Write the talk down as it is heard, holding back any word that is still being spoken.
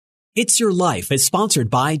It's Your Life is sponsored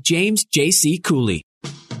by James J.C. Cooley.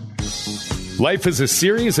 Life is a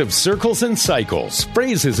series of circles and cycles,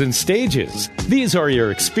 phrases and stages. These are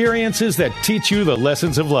your experiences that teach you the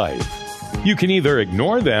lessons of life. You can either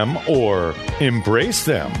ignore them or embrace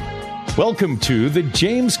them. Welcome to The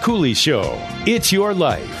James Cooley Show. It's Your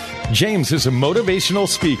Life. James is a motivational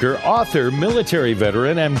speaker, author, military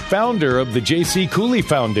veteran, and founder of the J.C. Cooley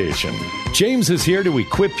Foundation. James is here to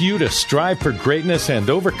equip you to strive for greatness and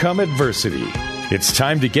overcome adversity. It's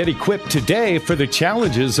time to get equipped today for the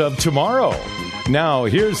challenges of tomorrow. Now,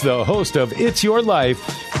 here's the host of It's Your Life,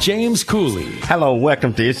 James Cooley. Hello,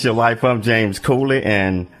 welcome to It's Your Life. I'm James Cooley,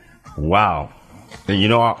 and wow. You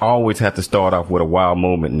know, I always have to start off with a wow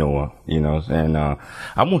moment, Noah, and I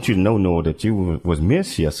want you to know, Noah, that you was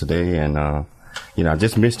missed yesterday, and, I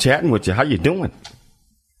just missed chatting with you. How you doing?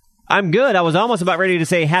 I'm good. I was almost about ready to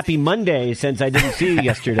say happy Monday since I didn't see you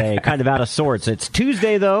yesterday. Kind of out of sorts. It's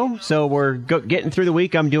Tuesday, though, so we're getting through the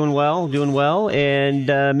week. I'm doing well,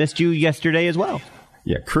 and missed you yesterday as well.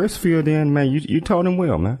 Yeah, Chris filled in, man. You taught him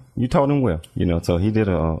well, man. You taught him well, so he did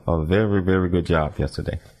a very, very good job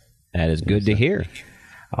yesterday. That is good to hear.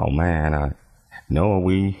 Oh, man.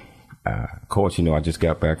 Noah, of course, I just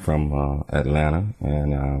got back from Atlanta,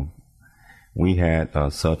 and we had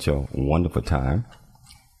such a wonderful time,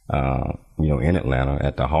 in Atlanta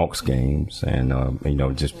at the Hawks games, and,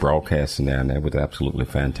 just broadcasting down there was absolutely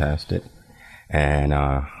fantastic. And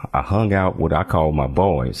I hung out with, I call my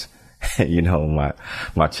boys.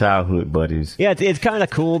 My childhood buddies. Yeah, it's kind of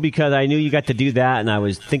cool because I knew you got to do that, and I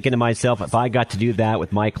was thinking to myself, if I got to do that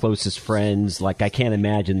with my closest friends, I can't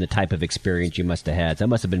imagine the type of experience you must have had. That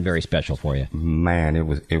must have been very special for you. Man, it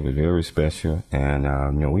was very special,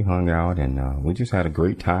 and we hung out, and we just had a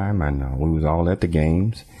great time, and we was all at the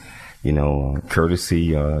games.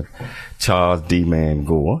 Courtesy Charles D-Man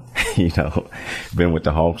Gore, been with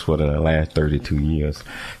the Hawks for the last 32 years,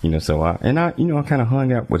 so I kind of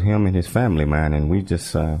hung out with him and his family, man, and we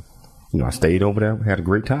just, I stayed over there, had a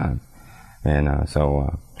great time. And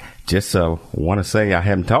just want to say I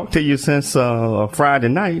haven't talked to you since Friday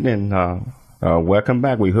night, and welcome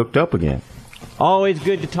back. We hooked up again. Always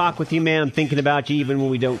good to talk with you, man. I'm thinking about you even when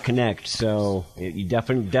we don't connect. So you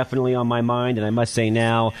definitely on my mind. And I must say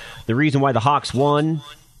now, the reason why the Hawks won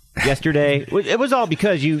yesterday, it was all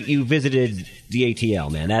because you visited the ATL,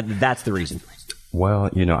 man. That's the reason. Well,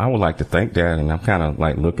 I would like to thank that, and I'm kind of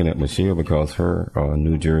looking at Michelle because her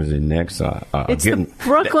New Jersey Nets it's the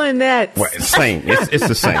Brooklyn Nets. Well, it's same. It's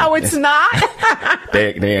the same. No, it's not.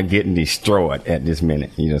 They are getting destroyed at this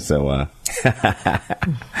minute, so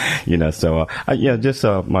just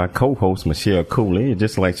my co-host Michelle Cooley,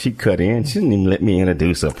 just like she cut in, she didn't even let me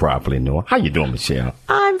introduce her properly. Noah, how you doing, Michelle?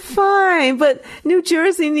 I'm fine, but New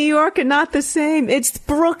Jersey, New York are not the same. It's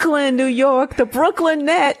Brooklyn, New York, the Brooklyn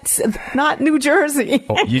Nets, not New Jersey.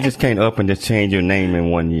 Oh, you just can't up and just change your name in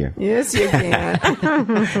 1 year. Yes, you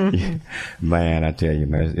can. Man, I tell you,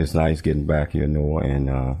 man, it's nice getting back here, Noah,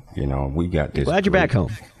 and we got this. Glad you're back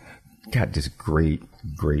home. Got this great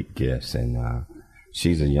guest, and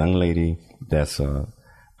she's a young lady that's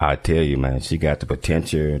I tell you, man, she got the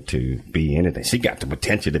potential to be anything. She got the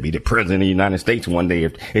potential to be the president of the United States one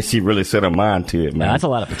day if she really set her mind to it, man. Now, that's a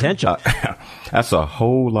lot of potential. That's a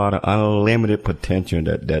whole lot of unlimited potential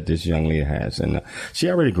that this young lady has. And she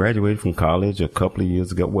already graduated from college a couple of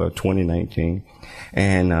years ago, 2019.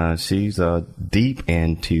 And she's deep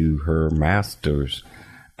into her master's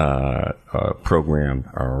program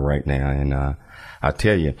right now. And I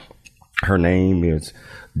tell you, her name is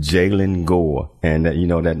Jalen Gore, and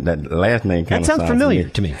that last name kind of sounds familiar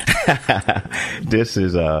to me. This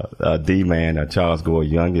is D-Man, Charles Gore's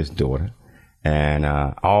youngest daughter, and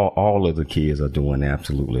all of the kids are doing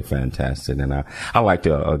absolutely fantastic. And I like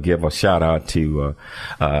to give a shout out to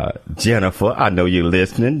Jennifer. I know you're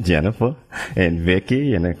listening, Jennifer, and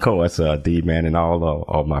Vicky, and of course D-Man and all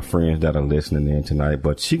of my friends that are listening in tonight.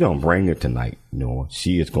 But she gonna bring it tonight, Noah.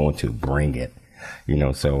 She is going to bring it,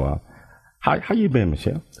 So. How you been,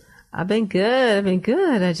 Michelle? I've been good.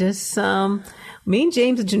 I just, me and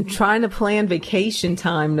James have been trying to plan vacation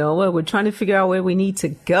time, Noah. We're trying to figure out where we need to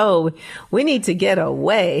go. We need to get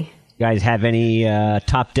away. You guys have any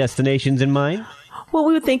top destinations in mind? Well,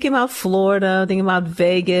 we were thinking about Florida, thinking about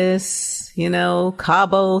Vegas,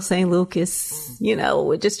 Cabo, St. Lucas.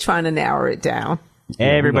 We're just trying to narrow it down.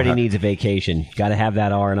 Everybody needs a vacation. Got to have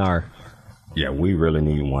that R&R. Yeah, we really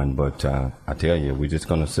need one, but I tell you, we're just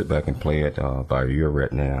gonna sit back and play it by ear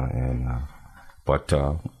right now, and but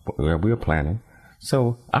we're planning.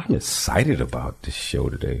 So I'm excited about this show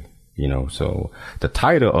today. So the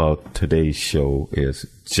title of today's show is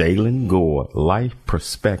Jalen Gore, Life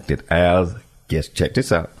Perspective as, check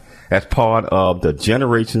this out, as part of the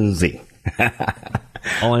Generation Z.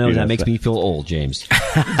 All I know is that makes me feel old, James.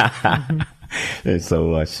 And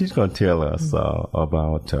so she's going to tell us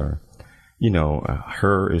about her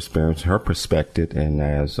experience, her perspective, and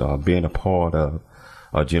as being a part of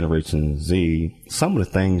Generation Z, some of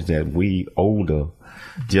the things that we older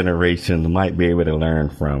generation might be able to learn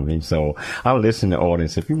from. And so I'll listen to the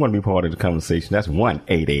audience. If you want to be part of the conversation, that's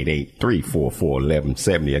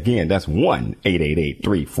 1-888-344-1170. Again, that's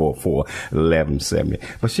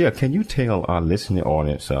 1-888-344-1170. Michelle, can you tell our listening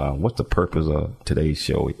audience what the purpose of today's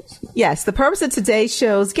show is? Yes, the purpose of today's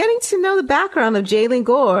show is getting to know the background of Jaylin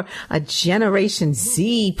Gore, a Generation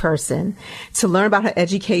Z person, to learn about her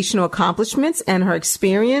educational accomplishments and her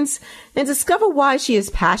experience, and discover why she is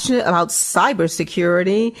passionate about cybersecurity,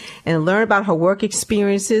 and learn about her work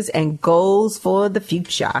experiences and goals for the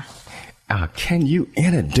future. Can you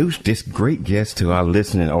introduce this great guest to our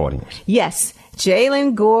listening audience? Yes.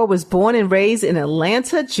 Jaylin Gore was born and raised in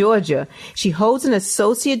Atlanta, Georgia. She holds an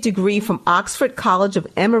associate degree from Oxford College of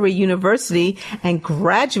Emory University and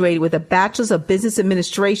graduated with a Bachelor's of Business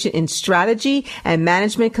Administration in Strategy and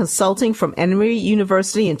Management Consulting from Emory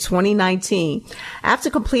University in 2019. After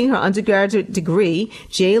completing her undergraduate degree,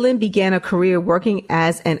 Jaylin began a career working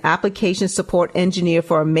as an application support engineer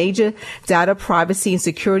for a major data privacy and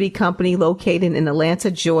security company located in Atlanta,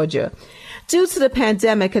 Georgia. Due to the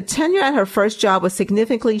pandemic, her tenure at her first job was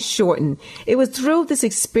significantly shortened. It was through this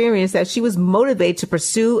experience that she was motivated to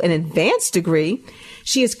pursue an advanced degree.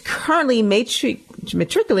 She is currently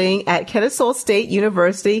matriculating at Kennesaw State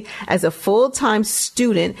University as a full-time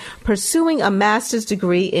student, pursuing a master's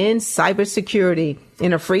degree in cybersecurity.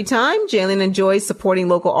 In her free time, Jaylin enjoys supporting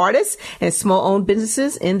local artists and small-owned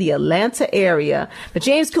businesses in the Atlanta area. The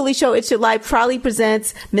James Cooley Show, It's Your Life, proudly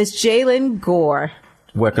presents Miss Jaylin Gore.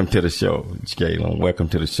 Welcome to the show, Jaylin. Welcome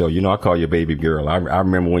to the show. You know, I call you baby girl. I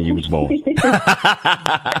remember when you was born.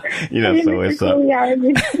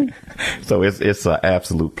 So it's an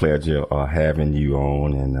absolute pleasure having you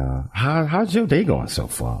on. And how's your day going so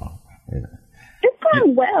far? Yeah. It's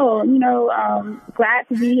going well. Glad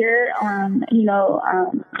to be here on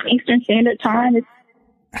Eastern Standard Time. It's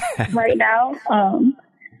right now.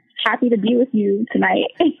 Happy to be with you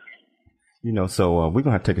tonight. So we're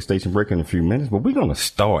gonna have to take a station break in a few minutes, but we're gonna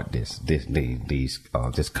start this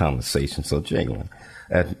conversation. So, Jaylin,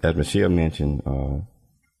 as Michelle mentioned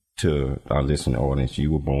to our listening audience,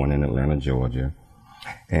 you were born in Atlanta, Georgia,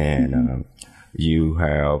 and you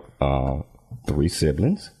have 3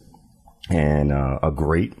 siblings and a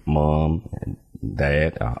great mom and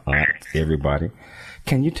dad, aunt, everybody.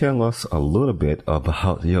 Can you tell us a little bit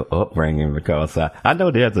about your upbringing? Because I know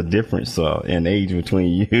there's a difference in age between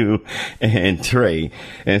you and Trey.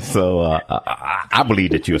 And so I believe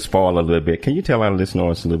that you're spoiled a little bit. Can you tell our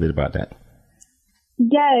listeners a little bit about that?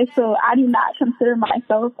 Yeah, so I do not consider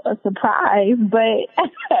myself a surprise, but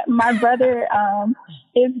my brother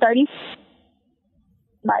is 30.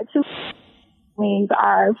 My 2 siblings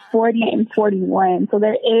are 40 and 41. So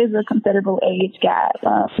there is a considerable age gap.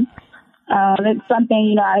 It's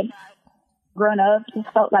something, I've grown up, just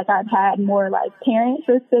felt like I've had more like parents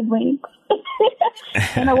or siblings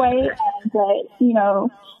in a way. But,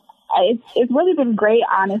 it's really been great,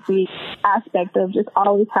 honestly, aspect of just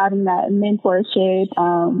always having that mentorship.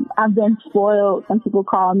 I've been spoiled. Some people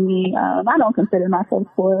call me, I don't consider myself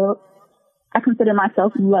spoiled. I consider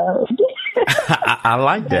myself loved. I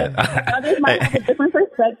like that. Others might have a different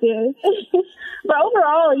perspective. But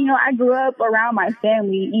overall, I grew up around my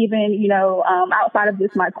family, even, outside of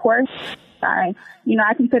just my core side.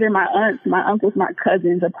 I consider my aunts, my uncles, my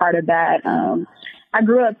cousins a part of that. I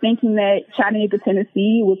grew up thinking that Chattanooga,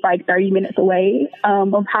 Tennessee was like 30 minutes away,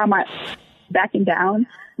 of how my backing down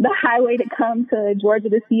the highway to come to Georgia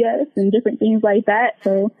to see us and different things like that.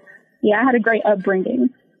 So, yeah, I had a great upbringing.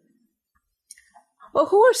 Well,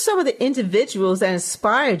 who are some of the individuals that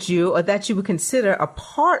inspired you or that you would consider a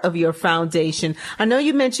part of your foundation? I know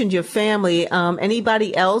you mentioned your family.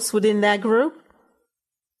 Anybody else within that group?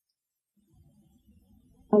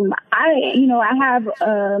 I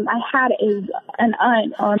had an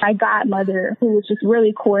aunt or my godmother who was just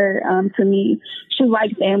really core to me. She was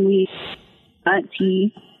like family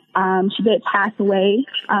auntie. She did pass away,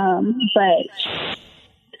 but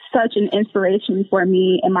such an inspiration for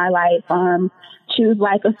me in my life. She was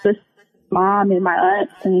like a sister, mom, and my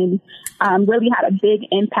aunts, and really had a big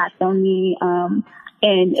impact on me.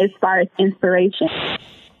 And as far as inspiration.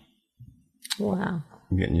 Wow.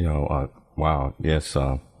 Wow. Yes.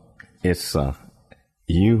 I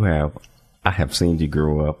have seen you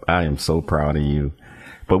grow up. I am so proud of you.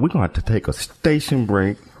 But we're going to have to take a station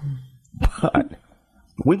break. But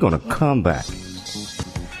we're going to come back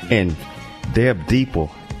and delve deeper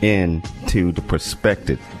into the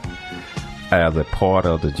perspective as a part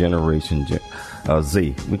of the Generation Z.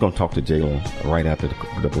 We're going to talk to Jalen right after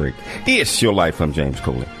the break. It's Your Life. I'm James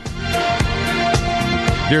Cooley.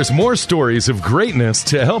 There's more stories of greatness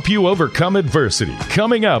to help you overcome adversity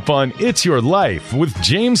coming up on It's Your Life with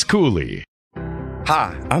James Cooley.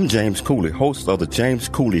 Hi, I'm James Cooley, host of the James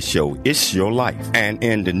Cooley Show, It's Your Life. And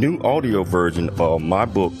in the new audio version of my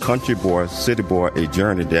book, Country Boy, City Boy, A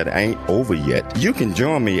Journey That Ain't Over Yet, you can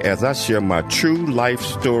join me as I share my true life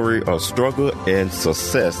story of struggle and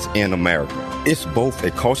success in America. It's both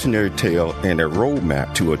a cautionary tale and a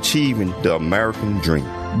roadmap to achieving the American dream.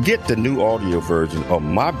 Get the new audio version of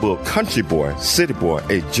my book, Country Boy, City Boy,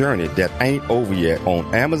 A Journey That Ain't Over Yet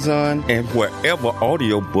on Amazon and wherever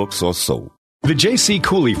audiobooks are sold. The J.C.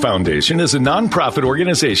 Cooley Foundation is a nonprofit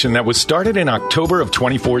organization that was started in October of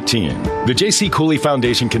 2014. The J.C. Cooley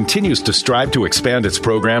Foundation continues to strive to expand its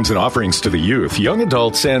programs and offerings to the youth, young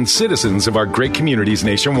adults, and citizens of our great communities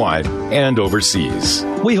nationwide and overseas.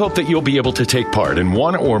 We hope that you'll be able to take part in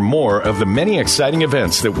one or more of the many exciting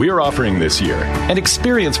events that we're offering this year and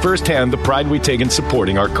experience firsthand the pride we take in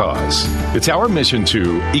supporting our cause. It's our mission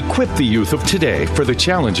to equip the youth of today for the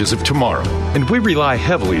challenges of tomorrow, and we rely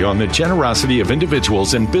heavily on the generosity of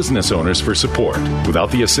individuals and business owners for support.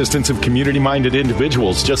 Without the assistance of community-minded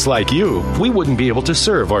individuals just like you, we wouldn't be able to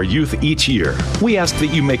serve our youth each year. We ask that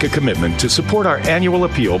you make a commitment to support our annual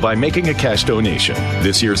appeal by making a cash donation.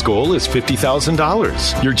 This year's goal is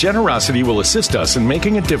 $50,000. Your generosity will assist us in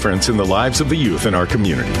making a difference in the lives of the youth in our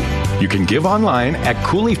community. You can give online at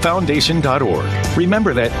CooleyFoundation.org.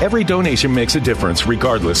 Remember that every donation makes a difference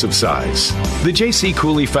regardless of size. The J.C.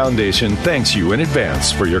 Cooley Foundation thanks you in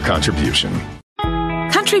advance for your contribution.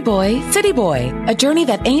 Country Boy, City Boy, A Journey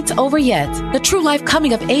That Ain't Over Yet, the true life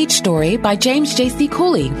coming of age story by James J.C.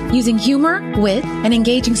 Cooley. Using humor, wit, and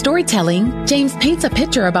engaging storytelling, James paints a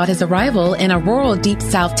picture about his arrival in a rural deep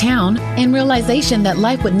south town and realization that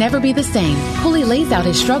life would never be the same. Cooley lays out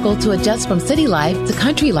his struggle to adjust from city life to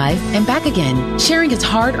country life and back again, sharing his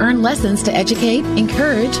hard-earned lessons to educate,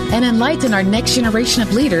 encourage, and enlighten our next generation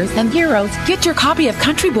of leaders and heroes. Get your copy of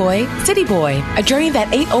Country Boy, City Boy, A Journey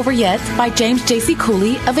That Ain't Over Yet by James J.C.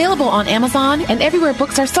 Cooley, available on Amazon and everywhere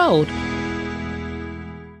books are sold.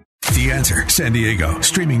 The Answer San Diego,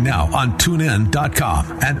 streaming now on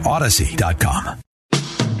TuneIn.com and Odyssey.com.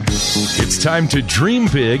 It's time to dream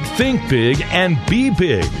big, think big, and be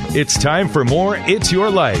big. It's time for more It's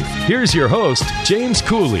Your Life. Here's your host, James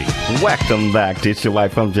Cooley. Welcome back to It's Your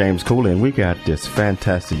Life. I'm James Cooley, and we got this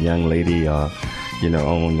fantastic young lady, on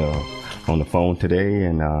the phone today,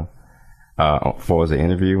 and for the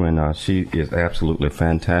interview, and she is absolutely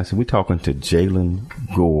fantastic. We're talking to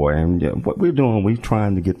Jalen Gore, and what we're doing, we're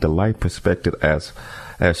trying to get the life perspective as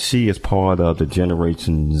she is part of the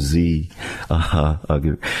Generation Z.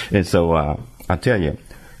 And so I tell you,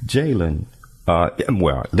 Jalen,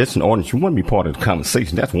 listen, audience, you want to be part of the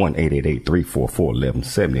conversation. That's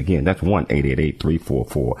 1-888-344-1170. Again, that's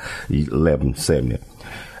 1-888-344-1170.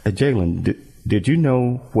 Jalen, did you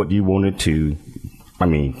know what you wanted to? I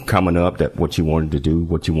mean, coming up, that what you wanted to do,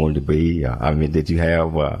 what you wanted to be. Did you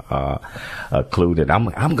have a clue that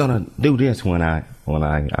I'm gonna do this when I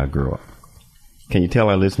grow up? Can you tell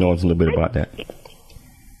our listeners a little bit about that?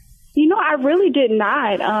 I really did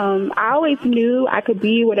not. I always knew I could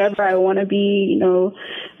be whatever I want to be.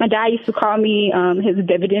 My dad used to call me his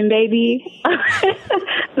dividend baby.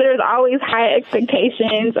 There's always high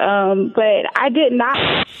expectations, but I did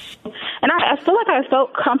not. And I feel like I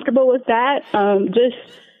felt comfortable with that. Just,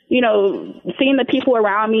 seeing the people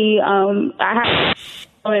around me, I have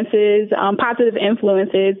influences, positive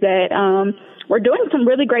influences that were doing some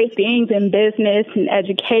really great things in business and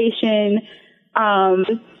education.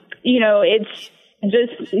 It's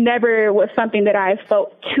just never was something that I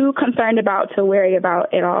felt too concerned about to worry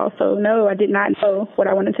about at all. So, no, I did not know what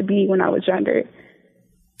I wanted to be when I was younger.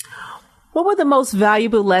 What were the most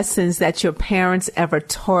valuable lessons that your parents ever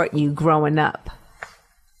taught you growing up?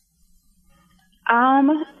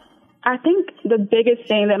 I think the biggest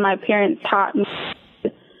thing that my parents taught me,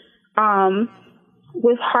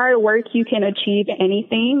 with hard work, you can achieve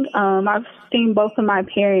anything. I've seen both of my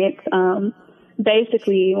parents,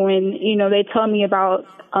 basically when, they tell me about,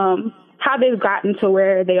 how they've gotten to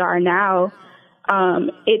where they are now.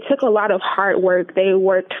 It took a lot of hard work. They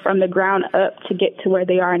worked from the ground up to get to where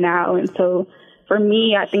they are now. And so for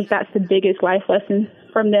me, I think that's the biggest life lesson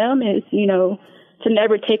from them is, to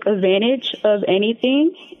never take advantage of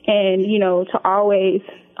anything and, to always,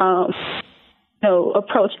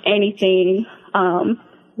 approach anything,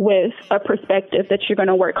 with a perspective that you're going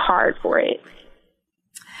to work hard for it.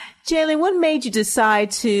 Jalen, what made you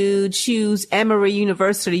decide to choose Emory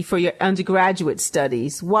University for your undergraduate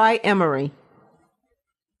studies? Why Emory?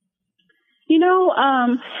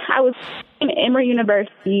 I was in Emory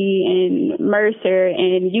University and Mercer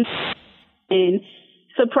and UC, and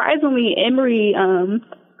surprisingly, Emory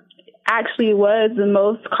actually was the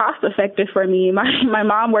most cost effective for me. My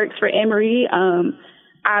mom works for Emory.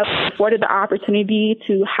 I was afforded the opportunity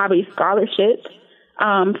to have a scholarship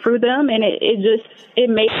through them, and it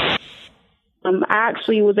made. I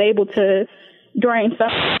actually was able to, during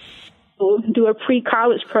summer, do a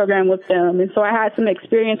pre-college program with them, and so I had some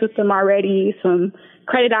experience with them already, some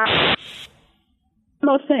credit out.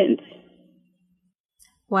 Most sense.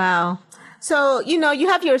 Wow. So, you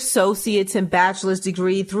have your associate's and bachelor's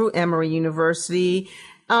degree through Emory University.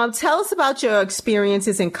 Tell us about your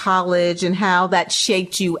experiences in college and how that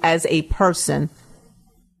shaped you as a person.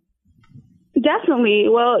 Definitely.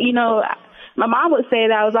 Well, my mom would say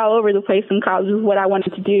that I was all over the place in college with what I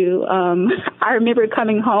wanted to do. I remember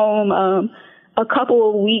coming home a couple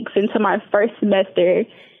of weeks into my first semester,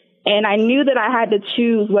 and I knew that I had to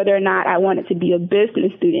choose whether or not I wanted to be a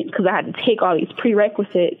business student because I had to take all these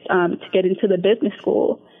prerequisites to get into the business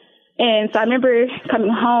school. And so I remember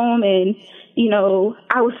coming home and,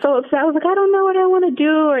 I was so upset. I was like, I don't know what I want to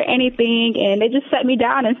do or anything. And they just sat me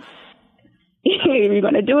down and you're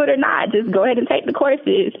going to do it or not, just go ahead and take the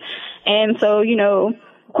courses. And so,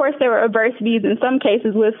 of course, there were adversities in some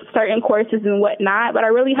cases with certain courses and whatnot, but I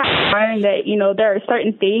really had to learn that, there are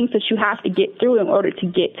certain things that you have to get through in order to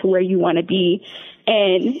get to where you want to be.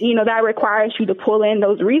 And, that requires you to pull in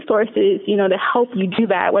those resources, to help you do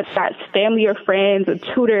that, whether that's family or friends, a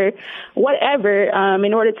tutor, whatever,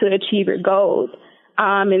 in order to achieve your goals.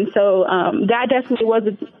 And so that definitely was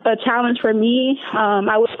a challenge for me.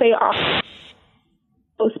 I would say I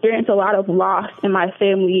experienced a lot of loss in my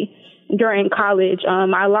family during college.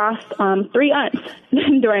 I lost 3 aunts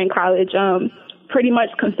during college, pretty much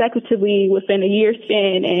consecutively within a year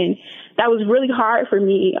span, and that was really hard for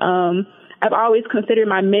me. I've always considered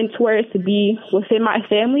my mentors to be within my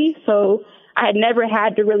family, so I had never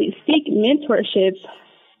had to really seek mentorship.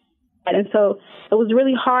 And so it was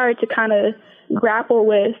really hard to kind of grapple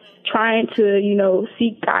with trying to,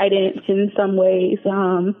 seek guidance in some ways,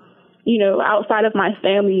 outside of my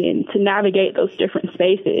family and to navigate those different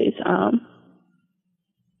spaces.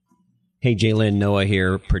 Hey, Jalen, Noah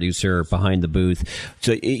here, producer behind the booth.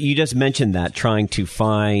 So you just mentioned that, trying to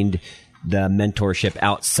find the mentorship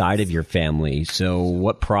outside of your family. So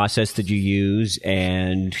what process did you use,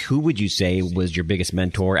 and who would you say was your biggest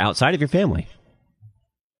mentor outside of your family?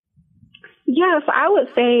 Yes, I would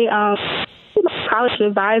say my college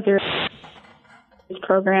advisor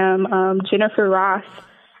program, Jennifer Ross.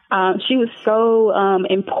 She was so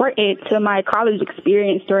important to my college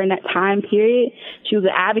experience during that time period. She was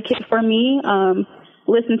an advocate for me,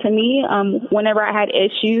 listened to me whenever I had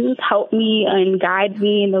issues, helped me and guide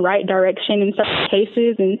me in the right direction in certain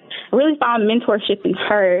cases, and I really found mentorship in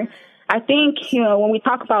her. I think, when we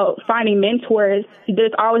talk about finding mentors,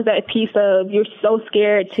 there's always that piece of you're so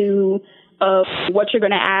scared of what you're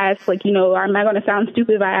going to ask, like, am I going to sound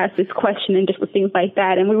stupid if I ask this question and different things like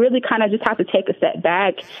that. And we really kind of just have to take a step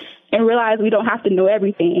back and realize we don't have to know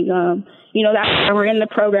everything. That's why we're in the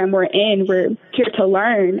program we're in. We're here to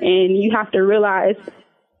learn, and you have to realize,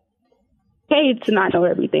 hey, to not know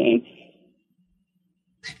everything.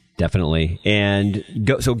 Definitely. And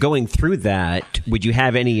so going through that, would you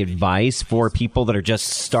have any advice for people that are just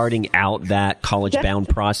starting out that college-bound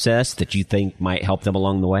process that you think might help them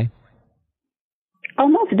along the way?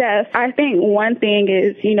 Almost deaf. I think one thing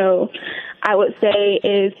is, I would say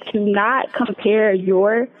is to not compare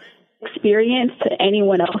your experience to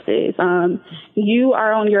anyone else's. You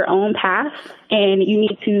are on your own path, and you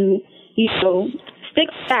need to, stick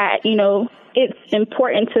to that. It's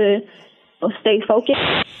important to stay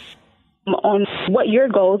focused on what your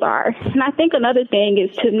goals are. And I think another thing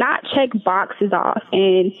is to not check boxes off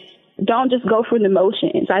and don't just go through the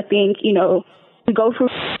motions. I think, we go through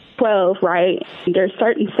 12, right? There's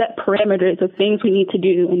certain set parameters of things we need to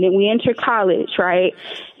do. And then we enter college, right?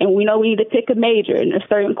 And we know we need to pick a major, and there's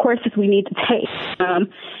certain courses we need to take.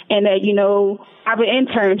 And that, have an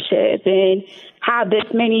internship and have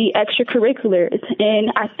this many extracurriculars.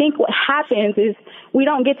 And I think what happens is we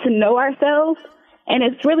don't get to know ourselves. And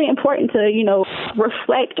it's really important to,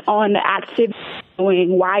 reflect on the activities you're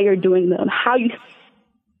doing, why you're doing them, how you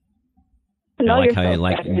know yourself.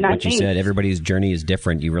 What you said, everybody's journey is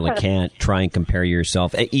different. You really can't try and compare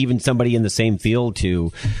yourself, even somebody in the same field,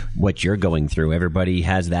 to what you're going through. Everybody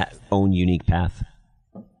has that own unique path.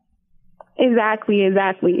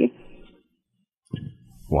 Exactly.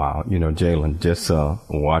 Wow. Jalen, just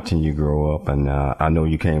watching you grow up, and I know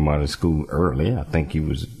you came out of school early. I think you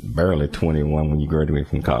was barely 21 when you graduated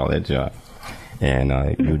from college,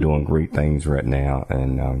 and you're doing great things right now.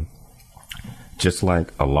 And just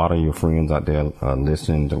like a lot of your friends out there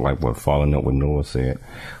listening to like what Following Up with Noah said,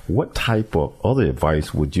 what type of other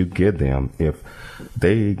advice would you give them if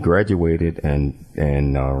they graduated and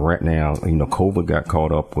right now, COVID got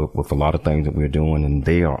caught up with a lot of things that we're doing and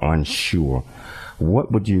they are unsure?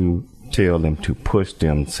 What would you tell them to push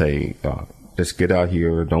them, say, let's get out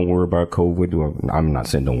here, don't worry about COVID? Or, I'm not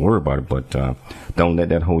saying don't worry about it, but don't let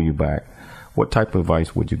that hold you back. What type of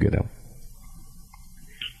advice would you give them?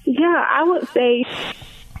 Yeah, I would say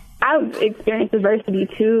I've experienced adversity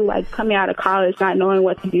too, like coming out of college, not knowing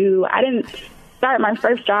what to do. I didn't start my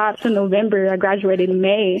first job till November. I graduated in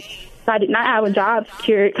May, so I did not have a job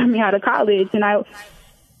secured coming out of college. And I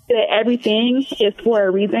that everything is for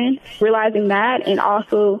a reason, realizing that, and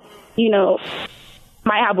also,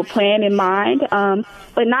 might have a plan in mind,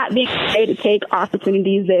 but not being afraid to take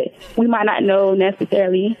opportunities that we might not know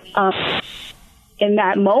necessarily in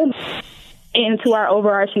that moment into our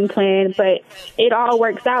overarching plan, but it all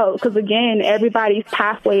works out because, again, everybody's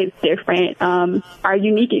pathway is different. Our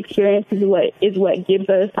unique experience is what gives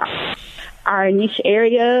us our niche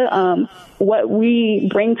area, what we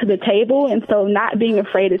bring to the table, and so not being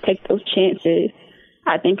afraid to take those chances,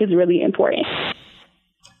 I think, is really important.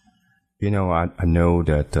 I know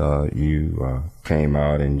that you came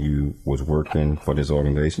out and you was working for this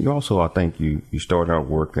organization. You also, I think, you started out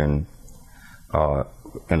working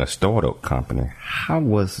in a startup company. How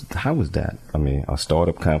was that? I mean, a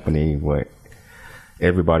startup company where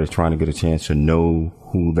everybody's trying to get a chance to know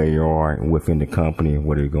who they are within the company and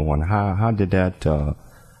where they're going. How did that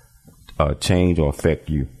change or affect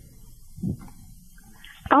you?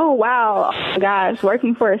 Oh, wow. Oh, gosh,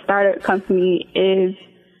 working for a startup company is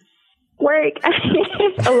work.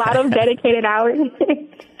 A lot of dedicated hours.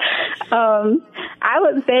 I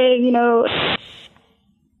would say,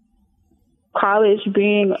 college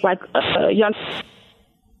being like a young,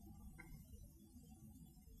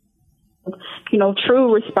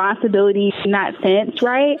 true responsibility in that sense,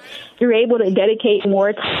 right? You're able to dedicate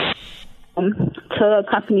more time to a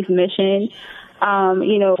company's mission.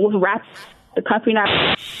 With RAP, the company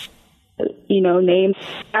not, named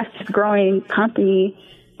fastest growing company,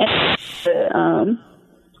 and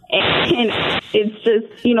it's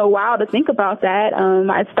just, wild to think about that.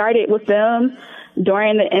 I started with them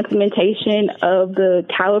during the implementation of the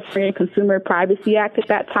California Consumer Privacy Act at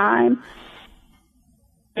that time.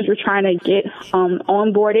 We were trying to get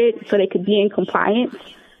onboarded so they could be in compliance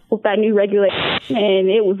with that new regulation, and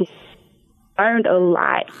I learned a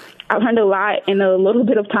lot. I learned a lot in a little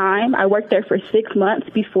bit of time. I worked there for 6 months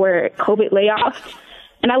before COVID layoffs,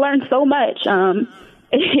 and I learned so much.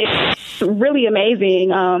 It's really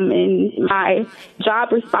amazing. And my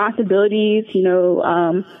job responsibilities,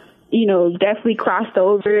 definitely crossed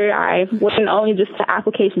over. I wasn't only just an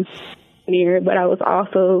application engineer, but I was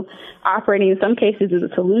also operating in some cases as a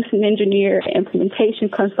solution engineer, implementation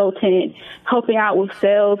consultant, helping out with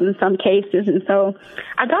sales in some cases. And so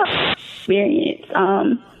I got experience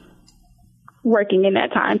working in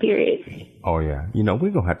that time period. Oh, yeah. We're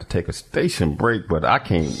going to have to take a station break, but I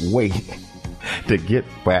can't wait to get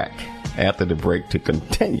back after the break to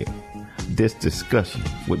continue this discussion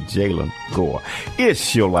with Jalen Gore.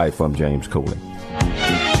 It's Your Life. I'm James Cooley.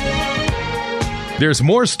 There's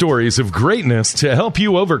more stories of greatness to help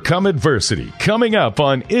you overcome adversity coming up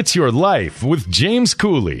on It's Your Life with James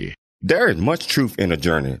Cooley. There is much truth in a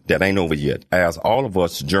journey that ain't over yet, as all of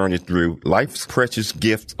us journey through life's precious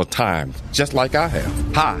gifts of time, just like I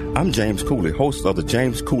have. Hi, I'm James Cooley, host of The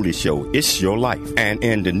James Cooley Show, It's Your Life. And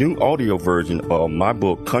in the new audio version of my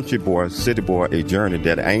book, Country Boy, City Boy, A Journey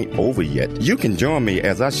That Ain't Over Yet, you can join me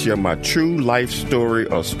as I share my true life story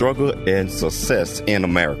of struggle and success in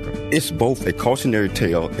America. It's both a cautionary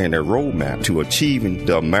tale and a roadmap to achieving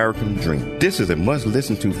the American dream. This is a must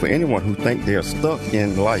listen to for anyone who thinks they are stuck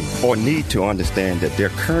in life or need to understand that their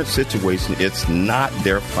current situation is not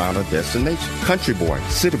their final destination. Country Boy,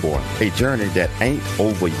 City Boy, A Journey That Ain't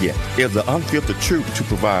Over Yet is the unfiltered truth to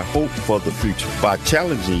provide hope for the future by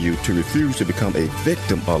challenging you to refuse to become a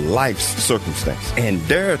victim of life's circumstance and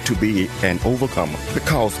dare to be an overcomer,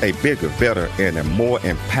 because a bigger, better, and a more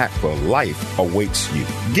impactful life awaits you.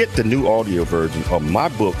 Get the new audio version of my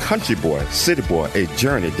book, Country Boy, City Boy, A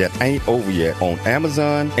Journey That Ain't Over Yet on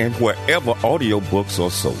Amazon and wherever audiobooks are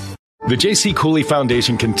sold. The J.C. Cooley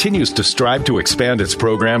Foundation continues to strive to expand its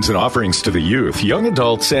programs and offerings to the youth, young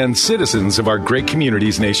adults, and citizens of our great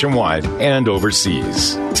communities nationwide and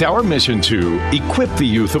overseas. It's our mission to equip the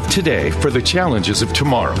youth of today for the challenges of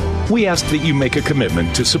tomorrow. We ask that you make a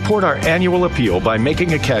commitment to support our annual appeal by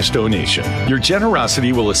making a cash donation. Your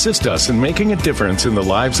generosity will assist us in making a difference in the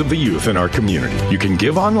lives of the youth in our community. You can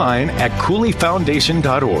give online at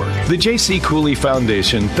CooleyFoundation.org. The J.C. Cooley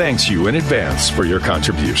Foundation thanks you in advance for your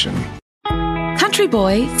contribution. Country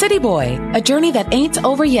Boy, City Boy, a journey that ain't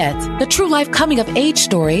over yet. The true life coming of age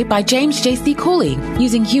story by James J.C. Cooley.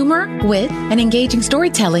 Using humor, wit, and engaging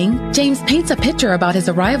storytelling, James paints a picture about his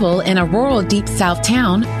arrival in a rural deep south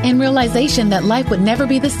town and realization that life would never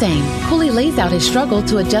be the same. Cooley lays out his struggle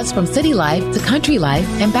to adjust from city life to country life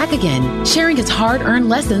and back again, sharing his hard-earned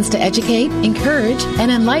lessons to educate, encourage,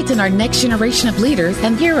 and enlighten our next generation of leaders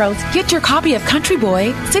and heroes. Get your copy of Country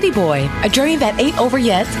Boy, City Boy, a journey that ain't over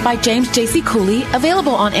yet by James J.C. Cooley,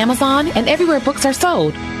 available on Amazon and everywhere books are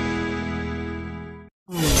sold.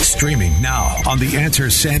 Streaming now on the Answer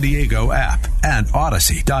San Diego app and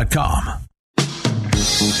Odyssey.com.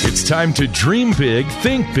 It's time to dream big,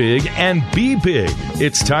 think big, and be big.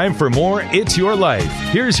 It's time for more It's Your Life.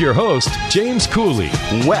 Here's your host, James Cooley.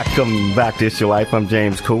 Welcome back to It's Your Life. I'm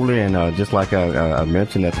James Cooley, and just like I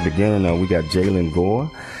mentioned at the beginning, we got Jalen Gore.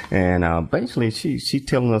 And basically, she's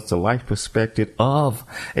telling us the life perspective of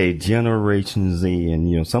a Generation Z,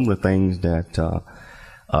 and some of the things that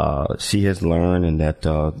she has learned, and that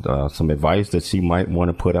some advice that she might want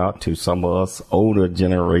to put out to some of us older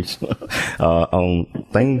generation on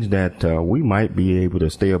things that we might be able to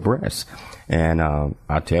stay abreast. And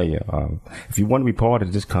I tell you, if you want to be part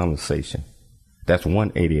of this conversation, that's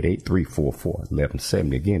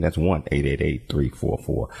 1-888-344-1170. Again, that's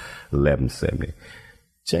 1-888-344-1170.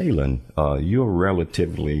 Jalen, you're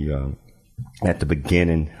relatively at the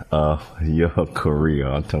beginning of your career.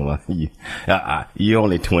 I'm talking about you're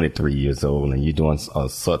only 23 years old, and you're doing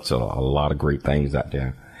such a lot of great things out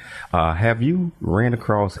there. Have you ran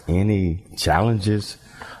across any challenges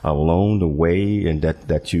along the way, and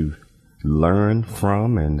that you learned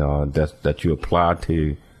from, and that you apply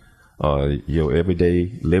to your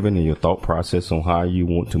everyday living and your thought process on how you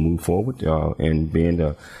want to move forward and being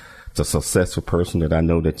the successful person that I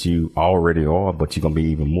know that you already are, but you're going to be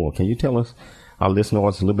even more? Can you tell us, our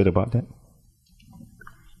listeners, a little bit about that?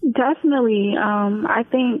 Definitely. I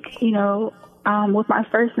think, with my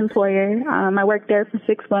first employer, I worked there for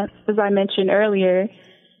 6 months, as I mentioned earlier,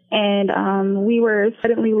 and we were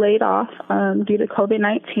suddenly laid off due to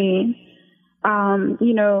COVID-19.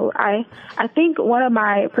 I think one of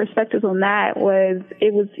my perspectives on that was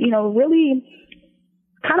it was, really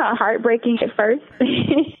kind of heartbreaking at first.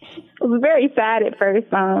 It was very sad at first.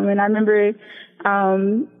 And I remember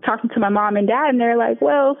talking to my mom and dad, and they're like,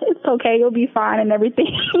 well, it's okay, you'll be fine and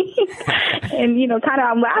everything. And, kind of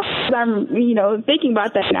I'm laughing as I'm, thinking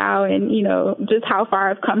about that now, and, just how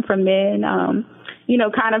far I've come from then.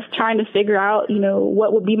 Kind of trying to figure out,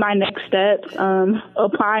 what would be my next steps,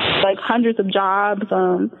 applying like hundreds of jobs,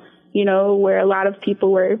 where a lot of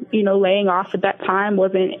people were, laying off at that time,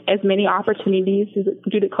 wasn't as many opportunities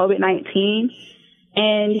due to COVID-19.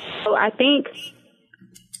 And I think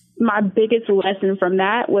my biggest lesson from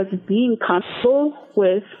that was being comfortable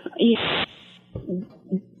with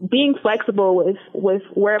being flexible with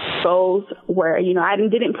where goals were. I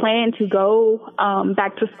didn't plan to go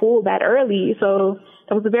back to school that early, so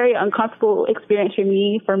it was a very uncomfortable experience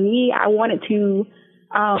for me. I wanted to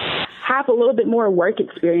have a little bit more work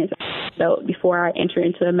experience before I enter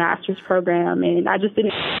into a master's program, and I just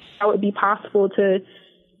didn't think it would be possible to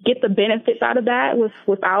get the benefits out of that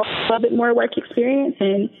without a little bit more work experience.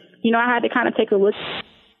 And I had to kind of take a look,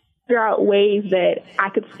 figure out ways that I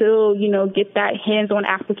could still get that hands-on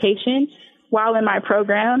application while in my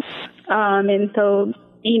program, and so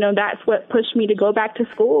that's what pushed me to go back to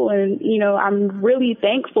school. And I'm really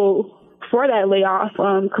thankful for that layoff,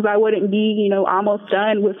 because I wouldn't be almost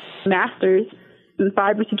done with master's in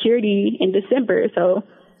cybersecurity in December. So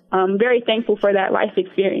I'm very thankful for that life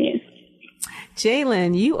experience.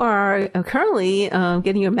 Jalen, you are currently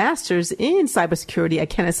getting your master's in cybersecurity at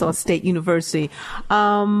Kennesaw State University.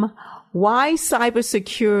 Why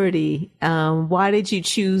cybersecurity? Why did you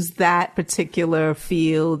choose that particular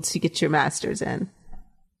field to get your master's in?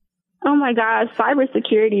 Oh my gosh,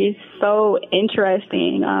 cybersecurity is so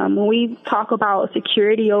interesting. When we talk about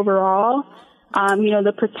security overall,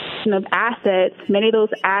 the protection of assets, many of those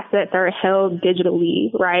assets are held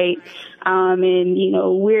digitally, right? And,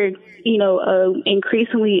 we're,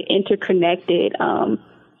 increasingly interconnected,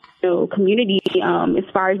 community, as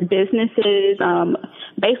far as businesses,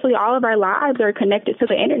 basically all of our lives are connected to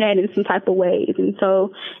the internet in some type of ways. And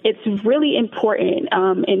so it's really important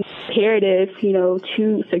and imperative,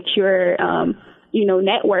 to secure,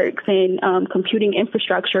 networks and computing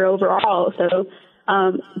infrastructure overall. So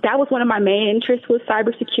that was one of my main interests with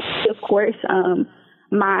cybersecurity, of course.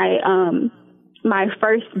 My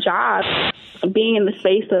first job being in the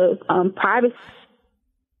space of privacy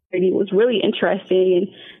was really interesting, and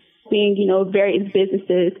seeing, various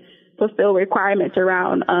businesses fulfill requirements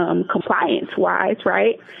around compliance-wise,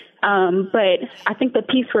 right? But I think the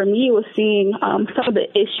piece for me was seeing some of the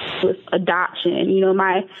issues with adoption.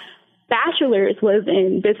 My bachelor's was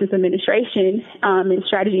in business administration and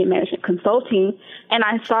strategy and management consulting, and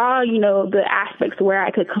I saw, the aspects where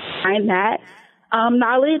I could combine that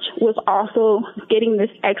knowledge was also getting this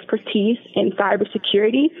expertise in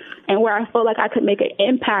cybersecurity, and where I felt like I could make an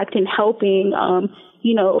impact in helping,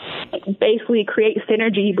 basically create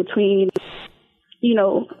synergy between,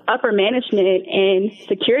 upper management and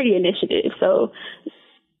security initiatives. So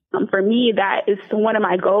for me, that is one of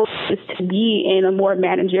my goals, is to be in a more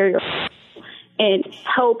managerial and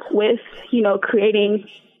help with, creating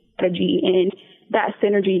strategy and that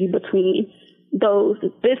synergy between those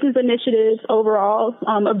business initiatives, overall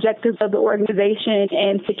objectives of the organization,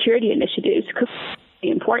 and security initiatives, because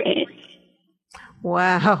it's important.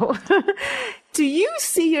 Wow. Do you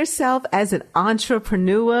see yourself as an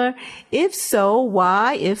entrepreneur? If so,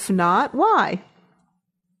 why? If not, why?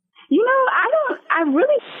 I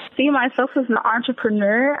really see myself as an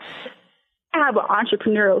entrepreneur. I have an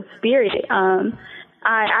entrepreneurial spirit.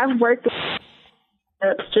 I've worked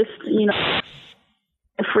with just,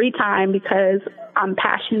 free time because I'm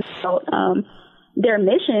passionate about their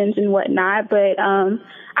missions and whatnot, but I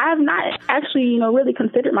have not actually, really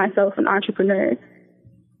considered myself an entrepreneur.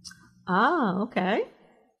 Ah, okay.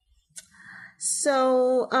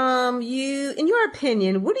 So, in your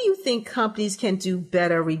opinion, what do you think companies can do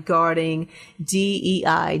better regarding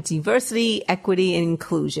DEI, diversity, equity, and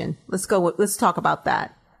inclusion? Let's talk about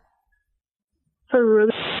that. It's a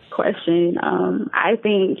really good question. I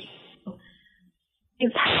think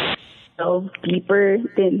it's deeper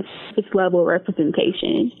than this level of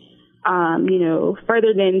representation.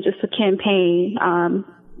 Further than just a campaign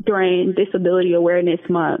during Disability Awareness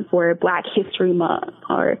Month or Black History Month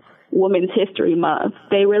or Women's History Month.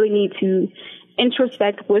 They really need to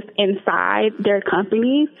introspect what's inside their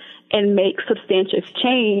companies and make substantive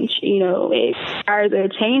change. It requires a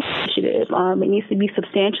change initiative. It needs to be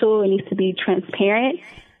substantial. It needs to be transparent.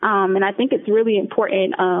 And I think it's really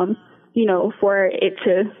important, for it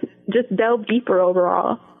to just delve deeper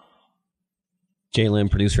overall. Jalen,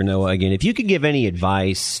 producer Noah again. If you could give any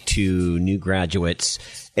advice to new graduates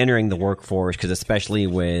entering the workforce, because especially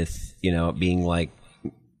with, being like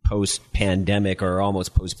post-pandemic or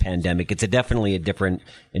almost post-pandemic, it's definitely a different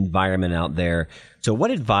environment out there. So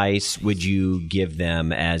what advice would you give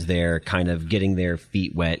them as they're kind of getting their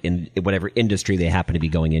feet wet in whatever industry they happen to be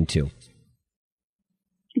going into?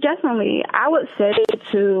 Definitely. I would say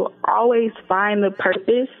to always find the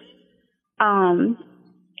purpose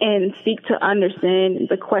and seek to understand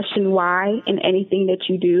the question why in anything that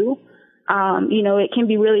you do. It can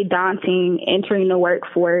be really daunting entering the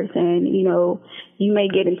workforce, and, you may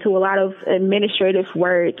get into a lot of administrative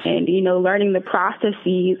work and, learning the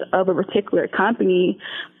processes of a particular company.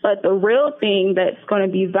 But the real thing that's going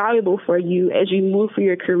to be valuable for you as you move through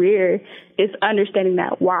your career is understanding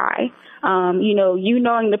that why.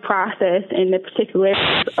 Knowing the process and the particulars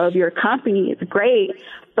of your company is great,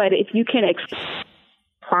 but if you can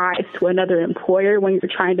apply to another employer when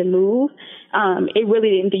you're trying to move, it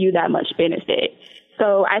really didn't do you that much benefit.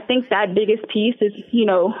 So I think that biggest piece is,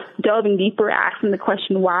 delving deeper, asking the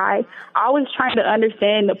question why, always trying to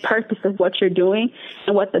understand the purpose of what you're doing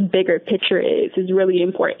and what the bigger picture is really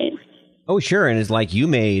important. Oh, sure. And it's like you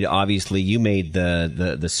made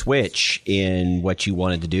the switch in what you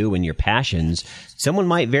wanted to do and your passions. Someone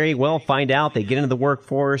might very well find out, they get into the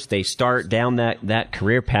workforce, they start down that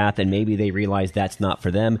career path, and maybe they realize that's not for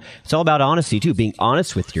them. It's all about honesty, too, being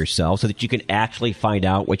honest with yourself so that you can actually find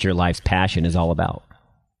out what your life's passion is all about.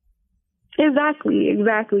 Exactly. You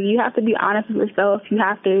have to be honest with yourself. You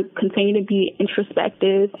have to continue to be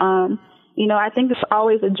introspective. I think it's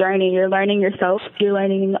always a journey. You're learning yourself. You're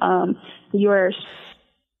learning the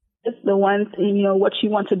ones, what you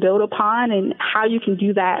want to build upon and how you can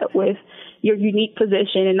do that with your unique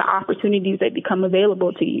position and the opportunities that become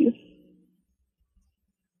available to you.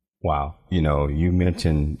 Wow. You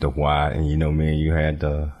mentioned the why, and, me and you had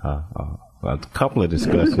a couple of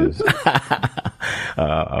discussions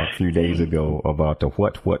a few days ago about the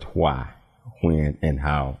what, why, when, and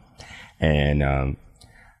how. And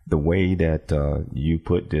the way that you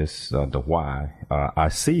put this, the why, I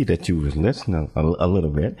see that you was listening a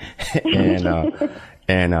little bit,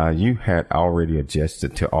 and you had already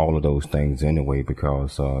adjusted to all of those things anyway,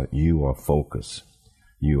 because you are focused.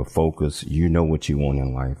 You are focused. You know what you want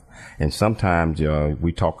in life, and sometimes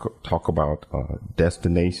we talk about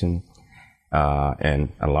destination,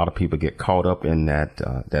 and a lot of people get caught up in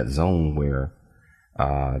that zone where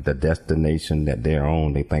the destination that they're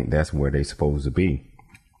on, they think that's where they're supposed to be.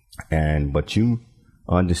 But you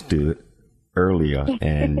understood earlier,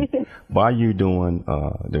 and while you doing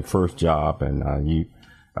the first job, and you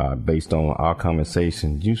based on our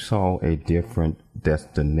conversation, you saw a different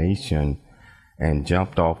destination and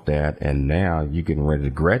jumped off that, and now you're getting ready to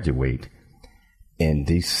graduate in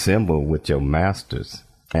December with your master's.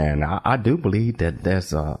 And I do believe that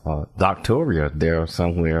there's a doctorate there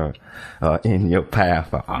somewhere in your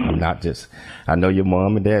path. I'm not just, I know your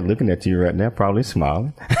mom and dad looking at you right now, probably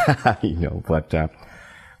smiling, but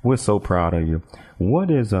we're so proud of you. What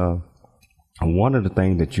is one of the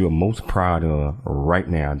things that you're most proud of right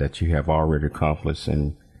now that you have already accomplished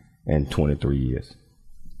in 23 years?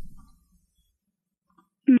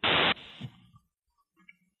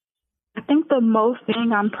 I think the most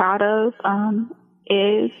thing I'm proud of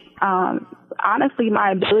is honestly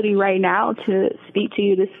my ability right now to speak to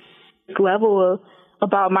you this level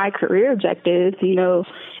about my career objectives.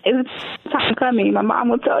 It's time coming. My mom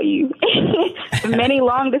will tell you. Many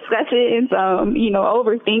long discussions,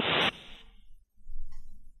 overthinking.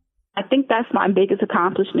 I think that's my biggest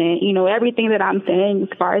accomplishment. Everything that I'm saying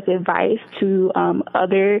as far as advice to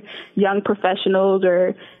other young professionals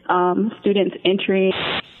or students entering,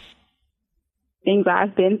 things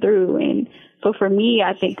I've been through. And so for me,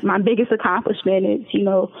 I think my biggest accomplishment is,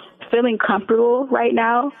 feeling comfortable right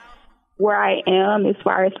now where I am as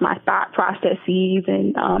far as my thought processes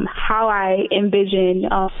and how I envision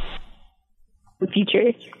the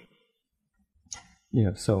future.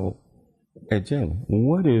 Yeah, so, Jen,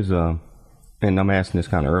 what is, and I'm asking this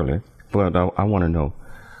kind of early, but I want to know,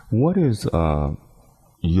 what is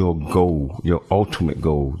your goal, your ultimate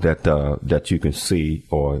goal that you can see,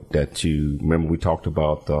 or that you remember we talked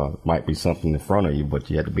about might be something in front of you,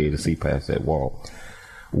 but you had to be able to see past that wall.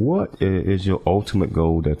 What is your ultimate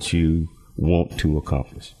goal that you want to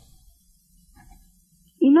accomplish?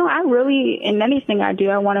 I really, in anything I do,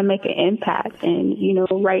 I want to make an impact. And,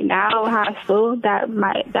 right now, how I feel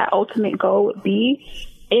that ultimate goal would be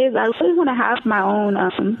is I really want to have my own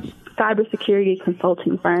cybersecurity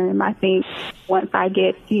consulting firm. I think once I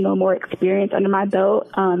get, more experience under my belt,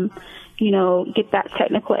 get that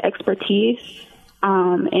technical expertise,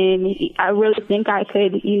 and I really think I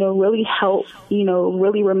could, really help,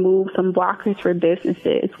 really remove some blockers for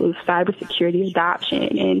businesses with cybersecurity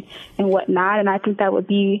adoption and whatnot. And I think that would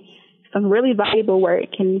be some really valuable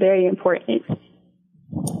work and very important.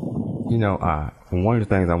 One of the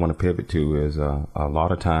things I want to pivot to is a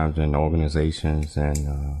lot of times in organizations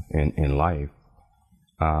and in life,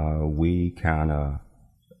 we kind of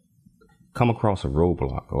come across a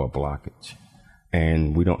roadblock or a blockage,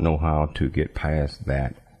 and we don't know how to get past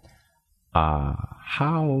that.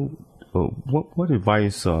 What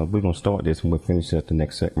advice, we're going to start this and we'll finish at the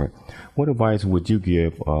next segment. What advice would you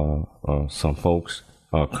give some folks,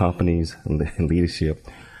 companies, leadership,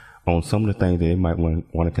 on some of the things they might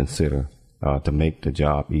want to consider to make the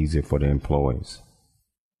job easier for the employees?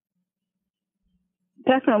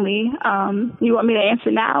 Definitely. You want me to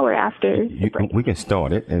answer now or after? We can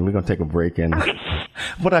start it, and we're going to take a break.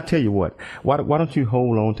 But I tell you what, why don't you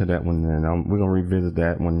hold on to that one, and we're going to revisit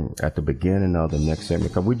that one at the beginning of the next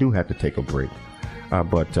segment, because we do have to take a break.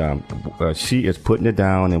 But she is putting it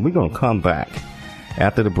down, and we're going to come back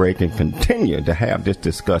after the break and continue to have this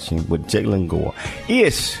discussion with Jalen Gore.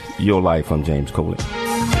 It's Your Life. I'm James Cooley.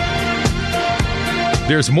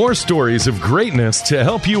 There's more stories of greatness to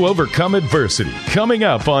help you overcome adversity coming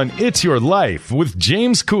up on It's Your Life with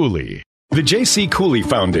James Cooley. The J.C. Cooley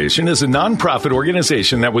Foundation is a nonprofit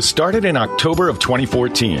organization that was started in October of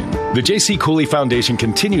 2014. The J.C. Cooley Foundation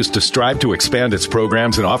continues to strive to expand its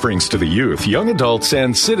programs and offerings to the youth, young adults,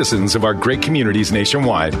 and citizens of our great communities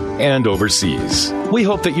nationwide and overseas. We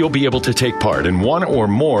hope that you'll be able to take part in one or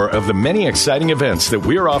more of the many exciting events that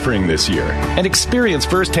we're offering this year and experience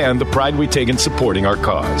firsthand the pride we take in supporting our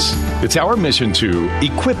cause. It's our mission to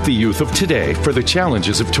equip the youth of today for the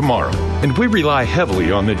challenges of tomorrow, and we rely heavily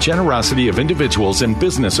on the generosity of individuals and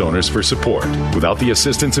business owners for support. Without the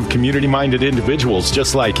assistance of community-minded individuals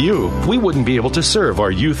just like you, we wouldn't be able to serve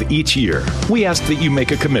our youth each year. We ask that you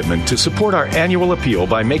make a commitment to support our annual appeal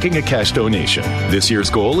by making a cash donation. This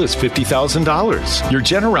year's goal is $50,000. years. Your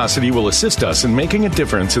generosity will assist us in making a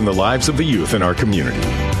difference in the lives of the youth in our community.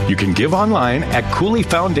 You can give online at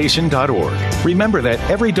CooleyFoundation.org. Remember that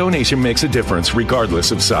every donation makes a difference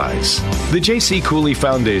regardless of size. The J.C. Cooley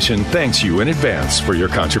Foundation thanks you in advance for your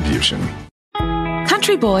contribution.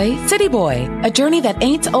 Country Boy, City Boy, a journey that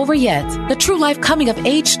ain't over yet. The true life coming of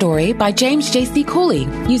age story by James J.C. Cooley.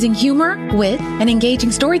 Using humor, wit, and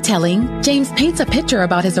engaging storytelling, James paints a picture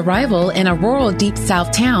about his arrival in a rural deep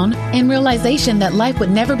south town and realization that life would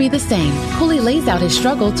never be the same. Cooley lays out his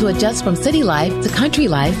struggle to adjust from city life to country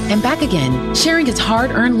life and back again, sharing his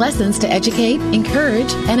hard-earned lessons to educate,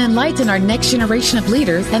 encourage, and enlighten our next generation of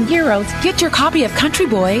leaders and heroes. Get your copy of Country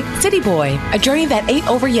Boy, City Boy, a journey that ain't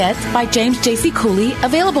over yet by James J.C. Cooley,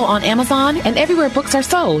 available on Amazon and everywhere books are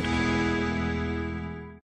sold.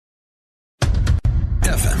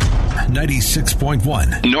 FM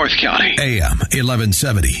 96.1 North County, AM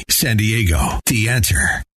 1170 San Diego. The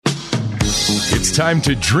Answer. It's time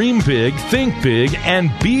to dream big, think big, and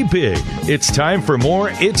be big. It's time for more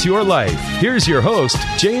It's Your Life. Here's your host,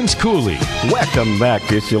 James Cooley. Welcome back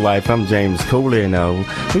to It's Your Life. I'm James Cooley, and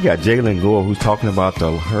we got Jalen Gore, who's talking about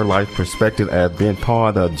her life perspective as being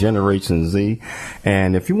part of Generation Z.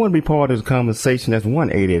 And if you want to be part of this conversation, that's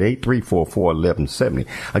 1-888-344-1170.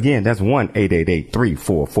 Again, that's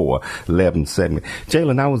 1-888-344-1170.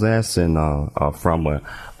 Jalen, I was asking from a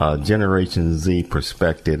Generation Z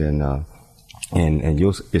perspective and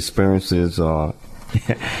your experiences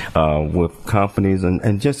with companies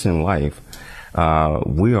and just in life.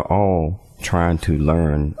 We are all trying to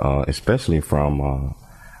learn, especially from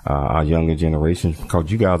our younger generations, because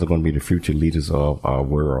you guys are going to be the future leaders of our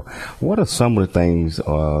world. What are some of the things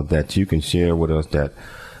that you can share with us that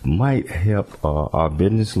might help our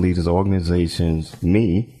business leaders, organizations,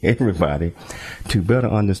 me, everybody, to better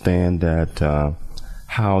understand that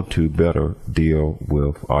how to better deal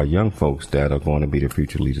with our young folks that are going to be the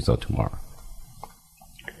future leaders of tomorrow?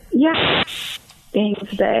 Yeah, things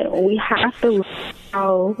that we have to learn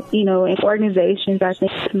how, in organizations, I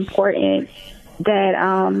think it's important that,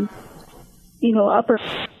 upper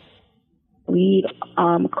lead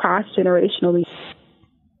cross-generationally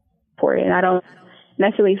important. I don't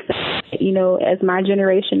necessarily say, as my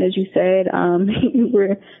generation, as you said,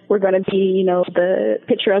 we're going to be, the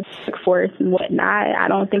picture of the workforce and whatnot. I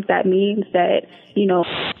don't think that means that,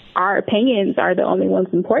 our opinions are the only ones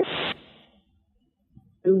important.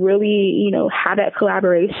 Really, have that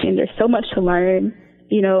collaboration. There's so much to learn,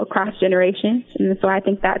 across generations. And so I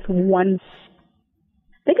think that's one.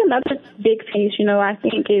 I think another big piece, I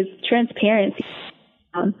think is transparency.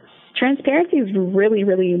 Transparency is really,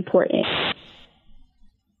 really important.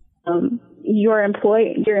 Your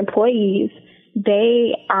employees,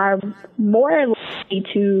 they are more likely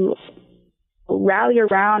to rally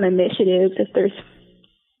around initiatives if there's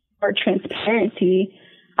more transparency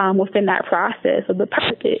within that process of the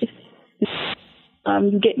purpose. You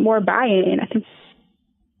get more buy-in. I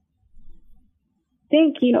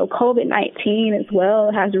think COVID-19 as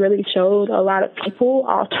well has really showed a lot of people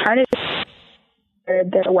alternatives to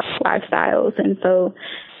their work lifestyles, and so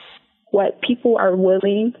what people are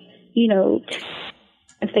willing to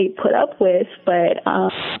say put up with, but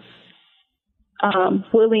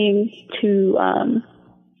willing to, I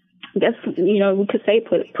guess, we could say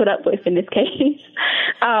put up with in this case,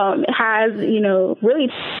 has, really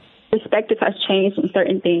perspective has changed on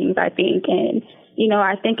certain things, I think. And,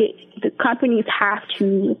 I think the companies have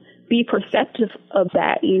to be perceptive of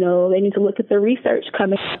that. They need to look at the research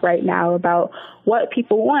coming up right now about what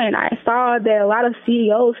people want. I saw that a lot of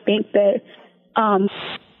CEOs think that,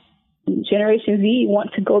 Generation Z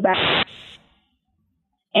want to go back,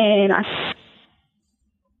 and I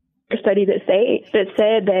a study that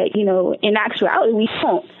said that in actuality we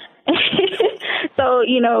don't. So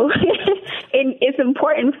it's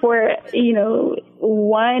important for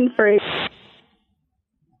one for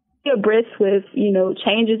be abreast with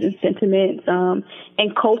changes in sentiments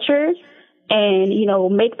and culture, and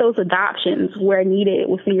make those adoptions where needed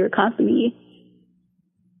within your company.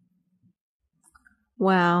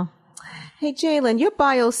 Wow. Hey, Jalen, your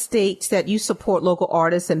bio states that you support local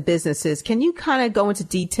artists and businesses. Can you kind of go into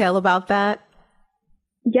detail about that?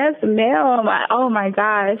 Yes, ma'am. Oh, my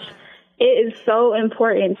gosh. It is so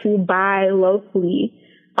important to buy locally,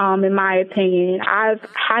 in my opinion. I've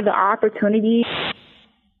had the opportunity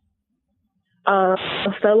of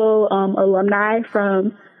a fellow alumni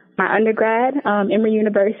from my undergrad, Emory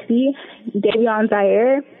University, Davion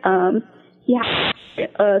Zaire. He has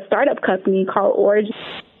a startup company called Origin.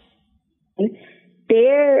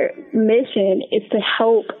 Their mission is to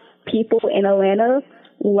help people in Atlanta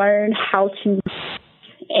learn how to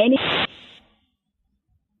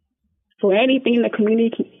So anything the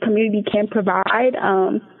community can provide,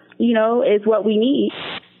 you know, is what we need.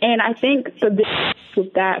 And I think the big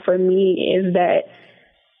with that for me is that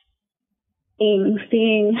in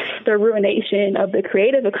seeing the ruination of the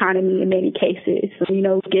creative economy in many cases, you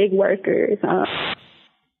know, gig workers,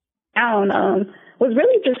 was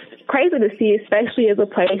really just crazy to see, especially as a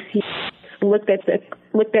place he looked at it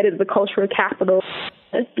as the cultural capital,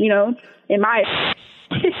 you know, in my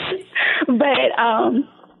but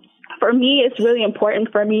for me, it's really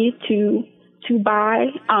important for me to buy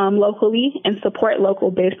locally and support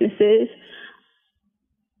local businesses.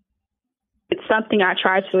 It's something I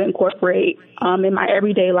try to incorporate in my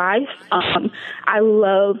everyday life. I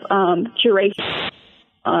love curation.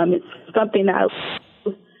 It's something that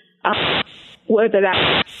whether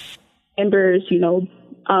that's members, you know,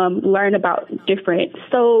 learn about different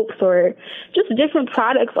soaps or just different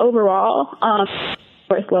products overall,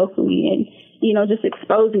 sourced locally, and, you know, just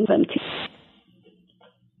exposing them to.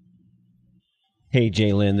 Hey,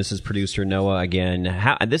 Jalen, this is producer Noah again.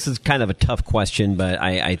 This is kind of a tough question, but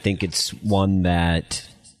I think it's one that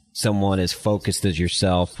someone as focused as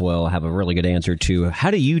yourself will have a really good answer to.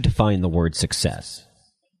 How do you define the word success?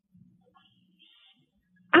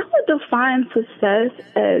 I would define success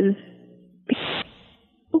as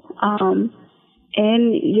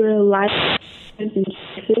in your life and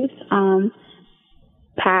choices,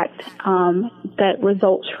 impact that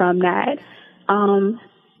results from that.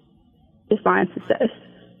 Define success.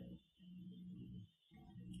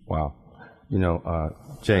 Wow. You know,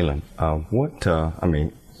 Jalen, I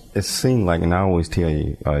mean, it seemed like, and I always tell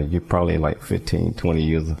you, you're probably like 15, 20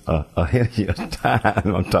 years ahead of your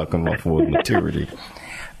time. I'm talking about full maturity.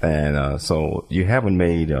 And so you haven't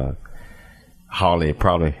made hardly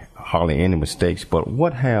any mistakes, but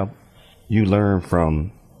what have you learned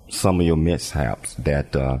from some of your mishaps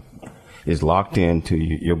that is locked into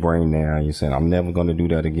your brain now? You're saying, I'm never going to do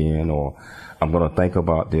that again, or I'm going to think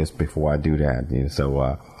about this before I do that. And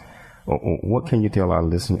so what can you tell our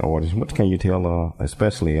listening audience? What can you tell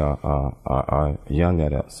especially our young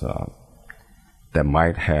adults that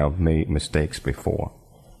might have made mistakes before?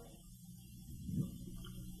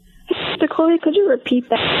 Mr. Coley, could you repeat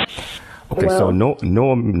that? Okay, so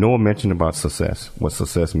Noah mentioned about success, what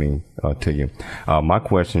success means to you. My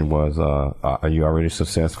question was, are you already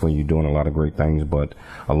successful? You're doing a lot of great things, but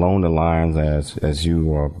along the lines as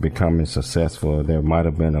you are becoming successful, there might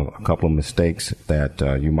have been a couple of mistakes that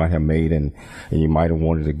you might have made, and you might have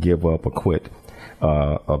wanted to give up or quit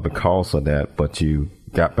because of that, but you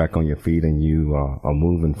got back on your feet and you are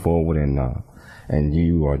moving forward and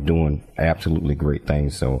you are doing absolutely great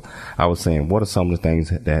things. So I was saying, what are some of the things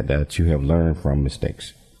that you have learned from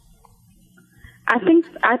mistakes? I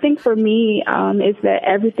think for me, is that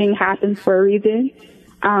everything happens for a reason.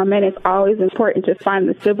 And it's always important to find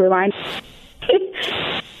the silver lining.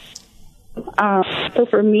 So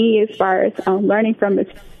for me, as far as learning from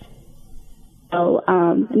mistakes,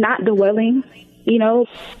 not dwelling, you know,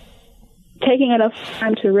 taking enough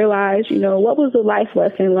time to realize, you know, what was the life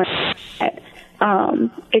lesson learned at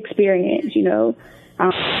experience, you know,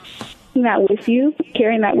 carrying that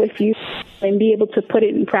with you, and be able to put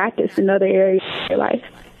it in practice in other areas of your life.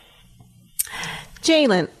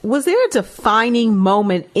 Jalen, was there a defining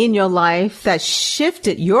moment in your life that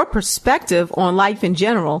shifted your perspective on life in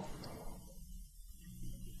general?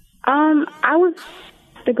 I would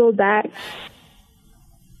have to go back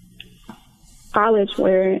college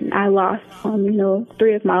where I lost, you know,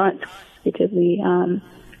 3 of my aunts positively.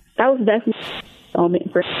 That was definitely a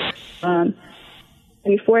moment for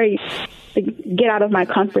before you get out of my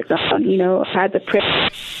comfort zone. You know, I had the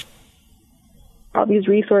privilege, all these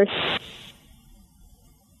resources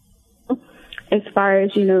as far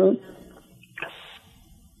as, you know,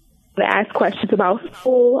 to ask questions about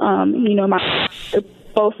school. You know, they're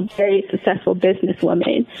both very successful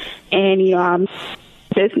businesswomen, and, you know,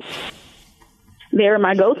 business. They were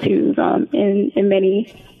my go-tos in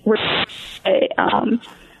many ways.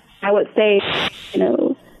 I would say, you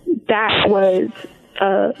know, that was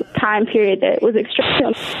a time period that was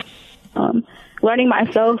extremely learning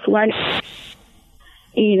myself,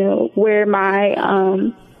 you know, where my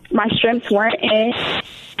strengths weren't in,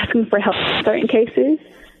 asking for help in certain cases,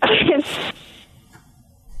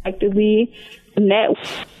 actively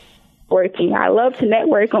networking. I love to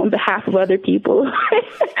network on behalf of other people,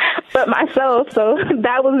 but myself. So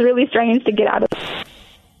that was really strange to get out of.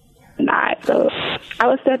 Not. So I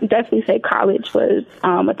would definitely say college was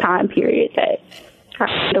a time period that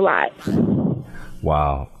I did a lot.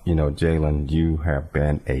 Wow. You know, Jalen, you have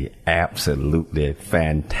been a absolutely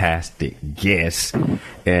fantastic guest.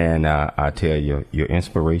 And I tell you, you're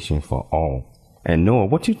inspiration for all. And Noah,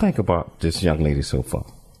 what you think about this young lady so far?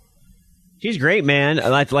 She's great, man.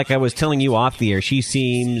 Like I was telling you off the air, she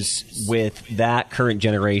seems, with that current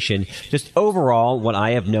generation, just overall, what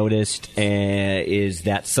I have noticed is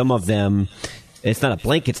that some of them, it's not a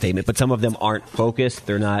blanket statement, but some of them aren't focused.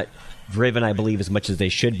 They're not driven, I believe, as much as they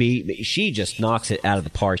should be. She just knocks it out of the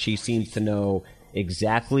park. She seems to know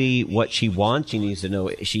exactly what she wants.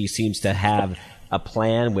 She seems to have a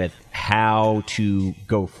plan with how to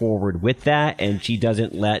go forward with that, and she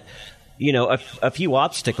doesn't let a few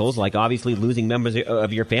obstacles, like obviously losing members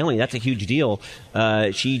of your family, that's a huge deal.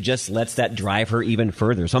 She just lets that drive her even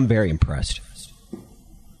further. So I'm very impressed.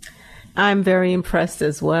 I'm very impressed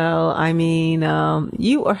as well. I mean,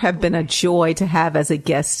 you have been a joy to have as a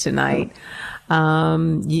guest tonight.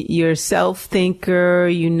 You're a self-thinker,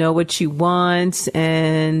 you know what you want,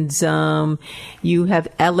 and you have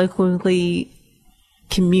eloquently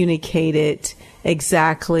communicated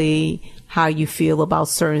exactly how you feel about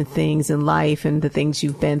certain things in life and the things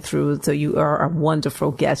you've been through. So you are a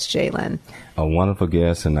wonderful guest, Jalen. A wonderful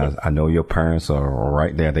guest, and I know your parents are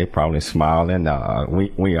right there. They probably smiling.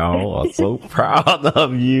 We all are so proud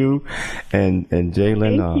of you, and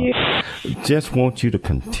Jalen. Just want you to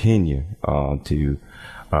continue to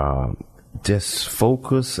just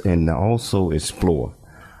focus and also explore.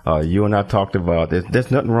 You and I talked about this. There's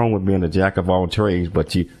nothing wrong with being a jack of all trades,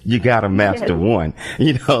 but you got to master one,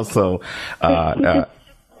 so,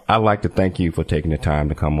 I'd like to thank you for taking the time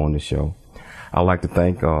to come on the show. I'd like to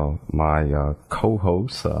thank, my,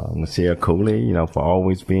 co-host, Michelle Cooley, for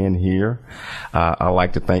always being here. I'd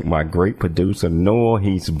like to thank my great producer, Noah.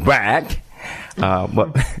 He's back.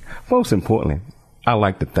 But most importantly, I'd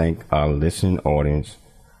like to thank our listening audience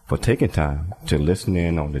for taking time to listen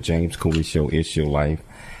in on the James Cooley Show, It's Your Life.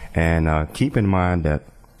 And keep in mind that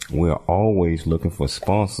we're always looking for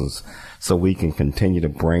sponsors so we can continue to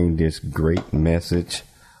bring this great message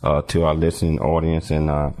to our listening audience.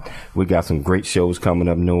 And we got some great shows coming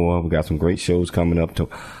up, Noah. We got some great shows coming up to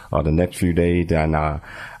the next few days. And our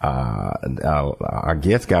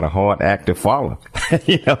guest got a hard act to follow,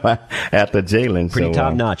 after Jalen. Pretty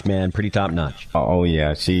top notch, man. Pretty top notch. Oh,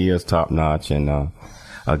 yeah. She is top notch. And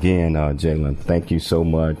again, Jalen, thank you so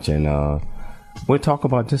much. And we'll talk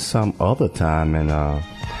about this some other time, and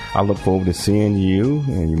I look forward to seeing you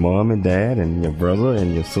and your mom and dad and your brother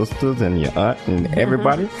and your sisters and your aunt and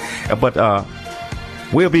everybody. But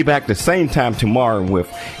we'll be back the same time tomorrow with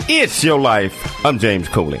It's Your Life. I'm James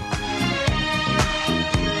Cooley.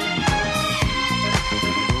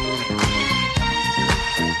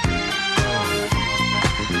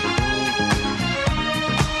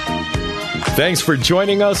 Thanks for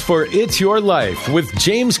joining us for It's Your Life with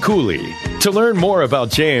James Cooley. To learn more about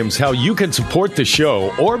James, how you can support the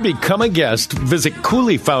show, or become a guest, visit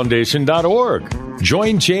CooleyFoundation.org.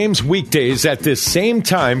 Join James weekdays at this same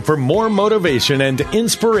time for more motivation and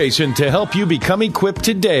inspiration to help you become equipped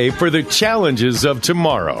today for the challenges of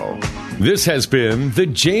tomorrow. This has been The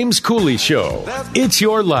James Cooley Show. It's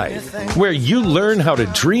Your Life, where you learn how to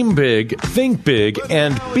dream big, think big,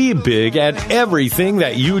 and be big at everything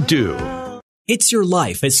that you do. It's Your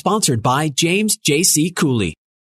Life is sponsored by James J.C. Cooley.